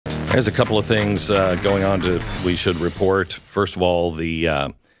There's a couple of things going on we should report. First of all,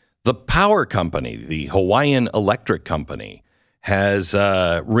 the power company, the Hawaiian Electric Company, has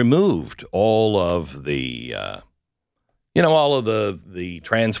removed all of the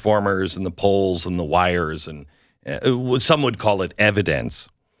transformers and the poles and the wires, and some would call it evidence.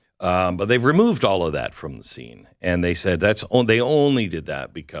 But they've removed all of that from the scene, and they said they only did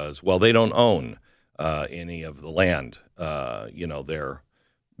that because, well, they don't own any of the land. They're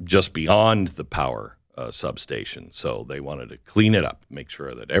just beyond the power substation, so they wanted to clean it up, make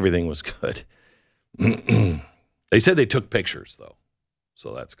sure that everything was good. They said they took pictures, though,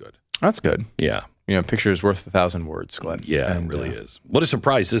 so that's good. That's good. Yeah. Pictures worth 1,000 words, Glenn. Yeah, it really is. What a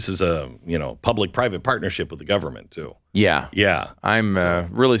surprise. This is a, public-private partnership with the government, too. Yeah. Yeah. I'm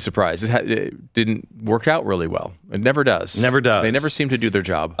really surprised. It didn't work out really well. It never does. Never does. They never seem to do their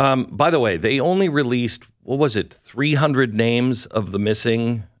job. By the way, they only released, 300 names of the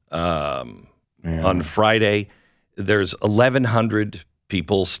missing on Friday. There's 1,100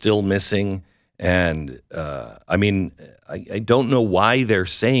 people still missing. And, I don't know why they're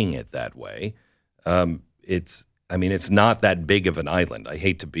saying it that way. It's not that big of an island. I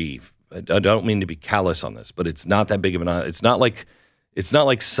don't mean to be callous on this, but it's not that big of an island. It's not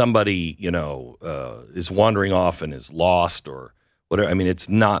like somebody, is wandering off and is lost or whatever. It's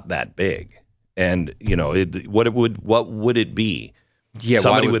not that big. And, what would it be? Yeah,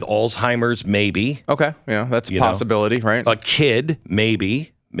 somebody with Alzheimer's, maybe. Okay. Yeah, that's a possibility, right? A kid,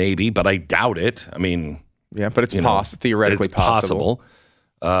 maybe, but I doubt it. Yeah, but it's theoretically possible.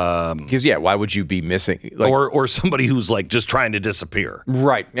 Because why would you be missing? Or somebody who's just trying to disappear,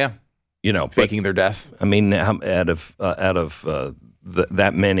 right? Yeah, faking their death. Out of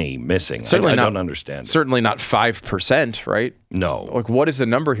that many missing, I don't understand. Certainly not 5%, right? No. What is the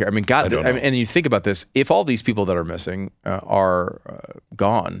number here? God, and you think about this: if all these people that are missing are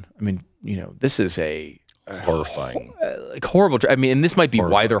gone, this is a horrifying, horrible. And this might be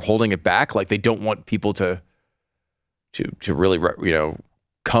why they're holding it back. They don't want people to really,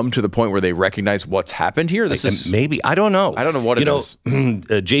 come to the point where they recognize what's happened here. This is maybe, I don't know. I don't know what it is.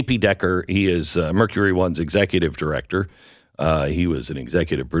 JP Decker, he is Mercury One's executive director. He was an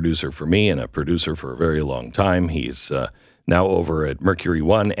executive producer for me and a producer for a very long time. He's now over at Mercury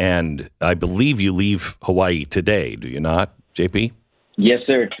One, and I believe you leave Hawaii today, do you not, JP? Yes,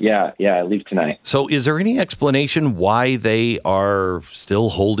 sir. Yeah, I leave tonight. So is there any explanation why they are still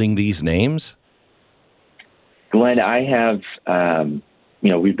holding these names? Glenn, I have,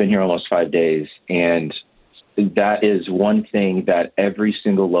 we've been here almost 5 days, and that is one thing that every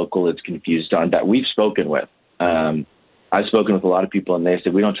single local is confused on that we've spoken with. I've spoken with a lot of people, and they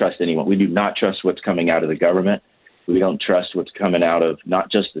said, we don't trust anyone. We do not trust what's coming out of the government. We don't trust what's coming out of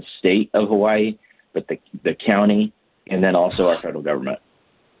not just the state of Hawaii, but the county, and then also our federal government.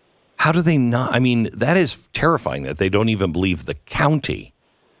 How do they not? That is terrifying that they don't even believe the county.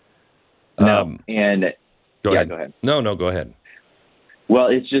 No, Go ahead. Go ahead. No, go ahead. Well,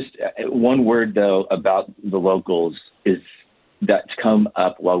 it's just one word, though, about the locals is that's come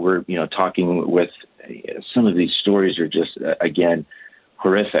up while we're, talking with some of these stories are just, again,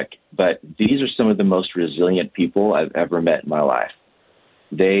 horrific. But these are some of the most resilient people I've ever met in my life.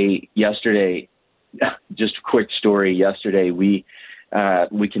 Yesterday, just a quick story. Yesterday, we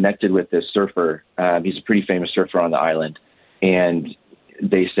connected with this surfer. He's a pretty famous surfer on the island. And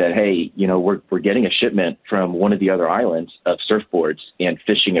they said, hey, we're getting a shipment from one of the other islands of surfboards and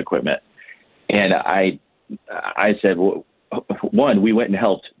fishing equipment. And I said, well, one, we went and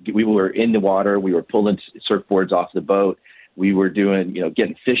helped. We were in the water. We were pulling surfboards off the boat. We were doing,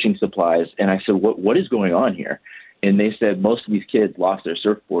 getting fishing supplies. And I said, what is going on here? And they said most of these kids lost their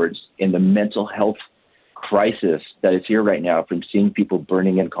surfboards in the mental health crisis that is here right now from seeing people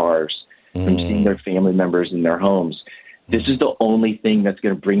burning in cars, from seeing their family members in their homes. This is the only thing that's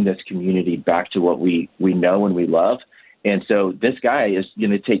going to bring this community back to what we know and we love. And so this guy is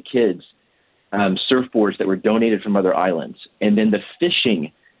going to take kids, surfboards that were donated from other islands, and then the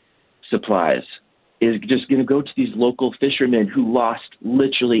fishing supplies is just going to go to these local fishermen who lost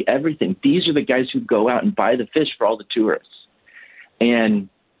literally everything. These are the guys who go out and buy the fish for all the tourists. And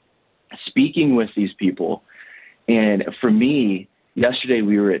speaking with these people, and for me, yesterday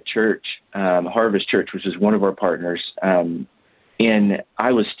we were at church, Harvest Church, which is one of our partners, and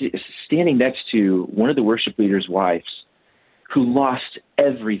I was standing next to one of the worship leaders' wives who lost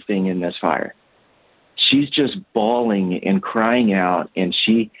everything in this fire. She's just bawling and crying out, and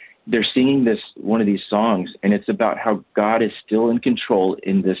they're singing one of these songs, and it's about how God is still in control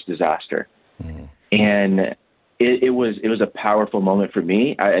in this disaster. And it was a powerful moment for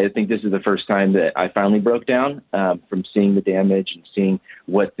me. I think this is the first time that I finally broke down from seeing the damage and seeing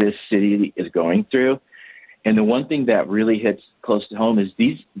what this city is going through. And the one thing that really hits close to home is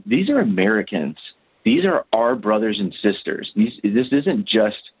these are Americans. These are our brothers and sisters. This isn't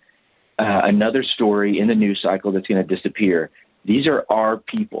just another story in the news cycle that's going to disappear. These are our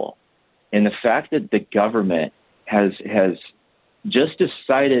people. And the fact that the government has just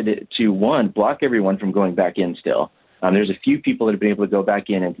decided to, one, block everyone from going back in still. There's a few people that have been able to go back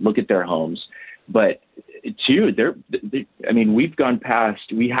in and look at their homes. But two, we've gone past,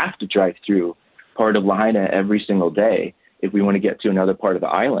 we have to drive through part of Lahaina every single day if we want to get to another part of the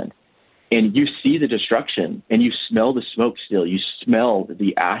island. And you see the destruction and you smell the smoke still. You smell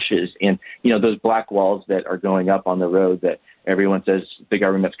the ashes and, those black walls that are going up on the road that everyone says the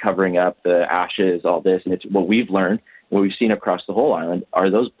government's covering up, the ashes, all this. And it's what we've learned, what we've seen across the whole island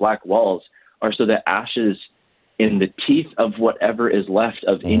are those black walls are so that ashes in the teeth of whatever is left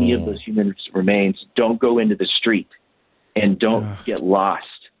of any of those human remains don't go into the street and don't get lost.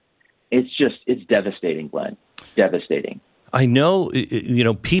 It's devastating, Glenn. Devastating. I know,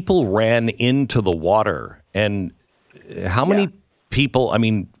 people ran into the water, and how many people,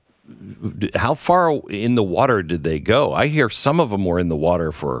 how far in the water did they go? I hear some of them were in the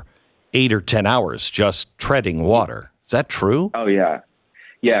water for 8 or 10 hours just treading water. Is that true? Oh, yeah.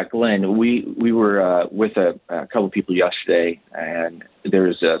 Yeah, Glenn, we were with a couple of people yesterday, and there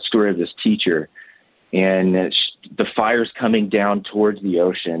was a story of this teacher, and the fire's coming down towards the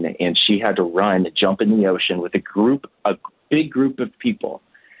ocean, and she had to jump in the ocean with a big group of people.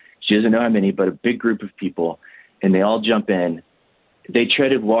 She doesn't know how many, but a big group of people, and they all jump in. They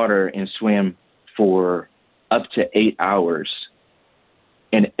treaded water and swam for up to 8 hours,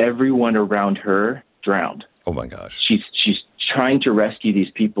 and everyone around her drowned. Oh my gosh! She's trying to rescue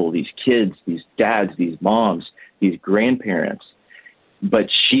these people, these kids, these dads, these moms, these grandparents, but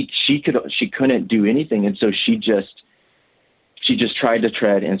she couldn't do anything, and so she just tried to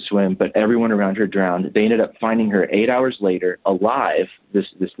tread and swim, but everyone around her drowned. They ended up finding her 8 hours later, alive, this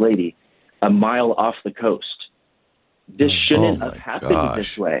lady, a mile off the coast. This shouldn't have happened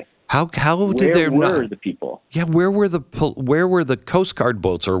this way. How did there not? Where were the people? Yeah, where were the Coast Guard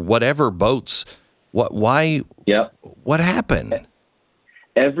boats or whatever boats? Why? Yep. What happened?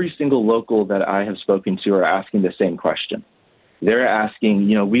 Every single local that I have spoken to are asking the same question. They're asking,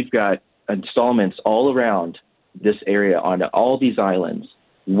 we've got installments all around this area on all these islands.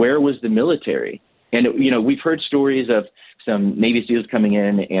 Where was the military? And, we've heard stories of some Navy SEALs coming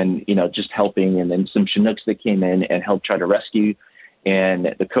in and, just helping, and then some Chinooks that came in and helped try to rescue.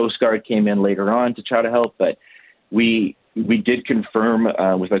 And the Coast Guard came in later on to try to help. But we did confirm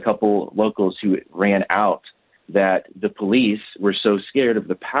with a couple locals who ran out that the police were so scared of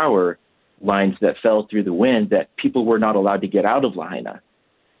the power lines that fell through the wind that people were not allowed to get out of Lahaina.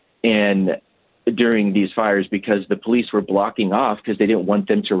 And during these fires, because the police were blocking off because they didn't want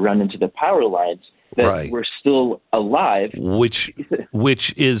them to run into the power lines that were still alive. Which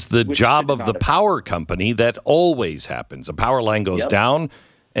is the job of the power company that always happens. A power line goes down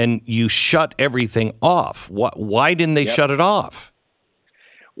and you shut everything off. Why didn't they shut it off?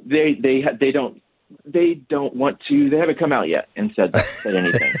 They don't want to. They haven't come out yet and said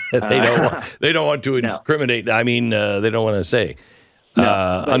anything. They don't want to incriminate. I mean, they don't want to say.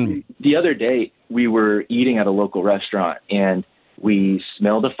 The other day, we were eating at a local restaurant, and we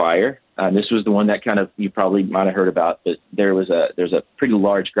smelled a fire. This was the one that you probably might have heard about, but there's a pretty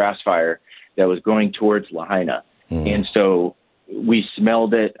large grass fire that was going towards Lahaina. And so we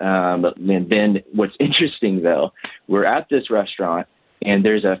smelled it. And then what's interesting, though, we're at this restaurant, and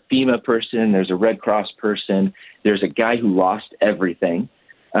there's a FEMA person, there's a Red Cross person, there's a guy who lost everything.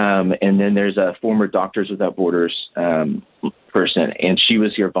 And then there's a former Doctors Without Borders person, and she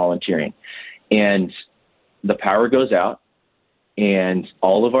was here volunteering. And the power goes out, and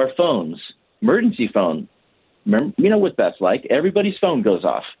all of our phones, emergency phone, remember, you know what that's like. Everybody's phone goes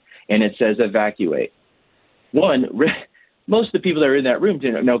off, and it says evacuate. Most of the people that are in that room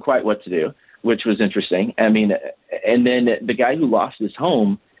didn't know quite what to do, which was interesting. I mean, and then the guy who lost his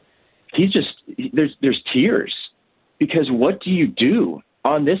home, there's tears, because what do you do?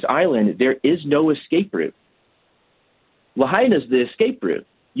 On this island, there is no escape route. Lahaina is the escape route.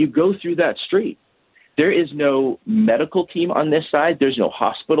 You go through that street. There is no medical team on this side. There's no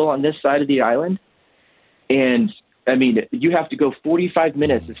hospital on this side of the island. And, I mean, you have to go 45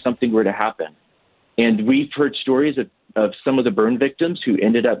 minutes if something were to happen. And we've heard stories of some of the burn victims who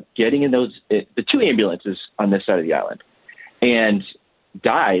ended up getting in the two ambulances on this side of the island and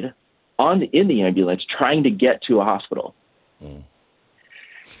died in the ambulance trying to get to a hospital.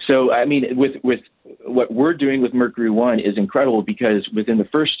 So, I mean, with what we're doing with Mercury One is incredible, because within the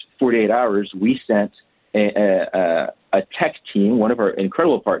first 48 hours, we sent a tech team, one of our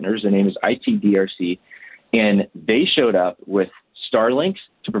incredible partners. Their name is ITDRC, and they showed up with Starlinks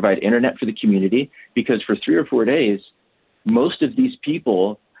to provide internet for the community, because for 3 or 4 days, most of these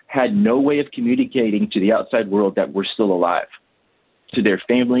people had no way of communicating to the outside world that we're still alive, to their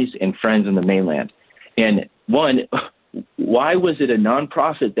families and friends in the mainland. And one, why was it a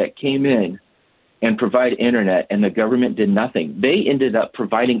nonprofit that came in and provide internet and the government did nothing? They ended up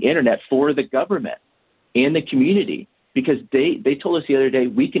providing internet for the government and the community, because they told us the other day,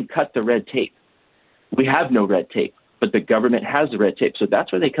 we can cut the red tape. We have no red tape, but the government has the red tape. So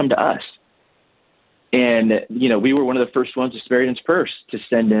that's why they come to us. And, you know, we were one of the first ones to Samaritan's Purse to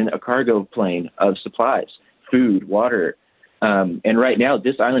send in a cargo plane of supplies, food, water. And right now,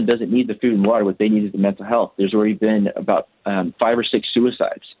 this island doesn't need the food and water. What they need is the mental health. There's already been about 5 or 6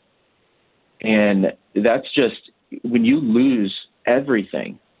 suicides. And that's just, when you lose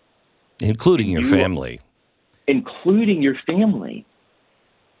everything. Including your family. Including your family.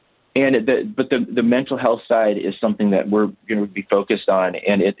 And the mental health side is something that we're going to be focused on.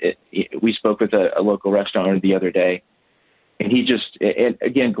 And we spoke with a local restaurant owner the other day, and he just, and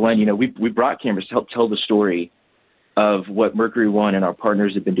again, Glenn, you know, we brought cameras to help tell the story of what Mercury One and our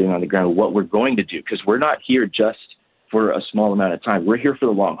partners have been doing on the ground, what we're going to do, because we're not here just for a small amount of time. We're here for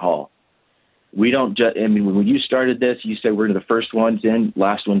the long haul. We don't just, I mean, when you started this, you said we're the first ones in,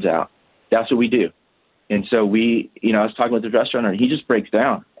 last ones out. That's what we do. And so we, you know, I was talking with the restaurant owner, he just breaks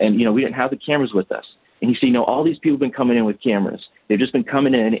down. And, you know, we didn't have the cameras with us. And he said, you know, all these people have been coming in with cameras. They've just been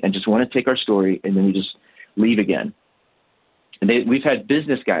coming in and just want to take our story, and then we just leave again. And we've had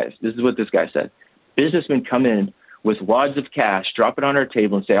business guys, this is what this guy said, businessmen come in with wads of cash, drop it on our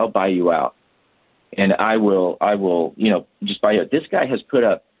table and say, I'll buy you out. And I will, you know, just buy you out. This guy has put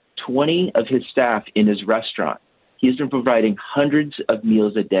up 20 of his staff in his restaurant. He's been providing hundreds of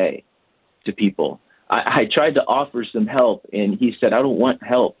meals a day to people. I tried to offer some help, and he said, I don't want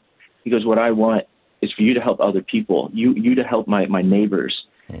help. He goes, what I want is for you to help other people, you to help my neighbors.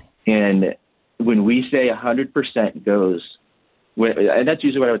 And when we say 100% goes, and that's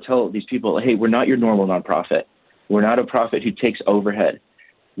usually what I would tell these people, hey, we're not your normal nonprofit. We're not a profit who takes overhead.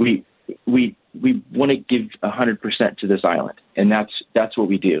 We want to give 100% to this island, and that's what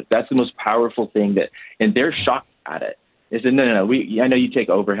we do. That's the most powerful thing and they're shocked at it. They said, no, I know you take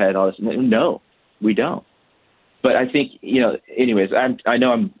overhead, all this. No, we don't. But I think, you know, anyways, I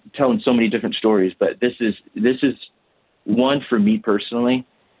know I'm telling so many different stories, but this is one for me personally.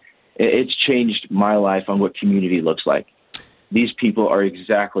 It's changed my life on what community looks like. These people are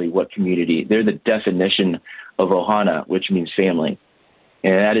exactly what community. They're the definition of ohana, which means family,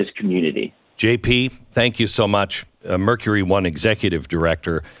 and that is community. JP, thank you so much. Mercury One Executive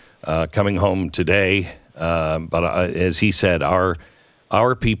Director, coming home today. But as he said, our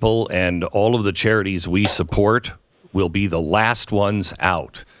people and all of the charities we support will be the last ones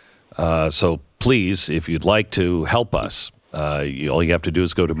out. So please, if you'd like to help us, all you have to do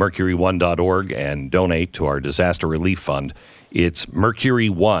is go to mercury1.org and donate to our disaster relief fund. It's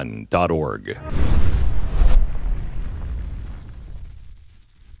mercury1.org.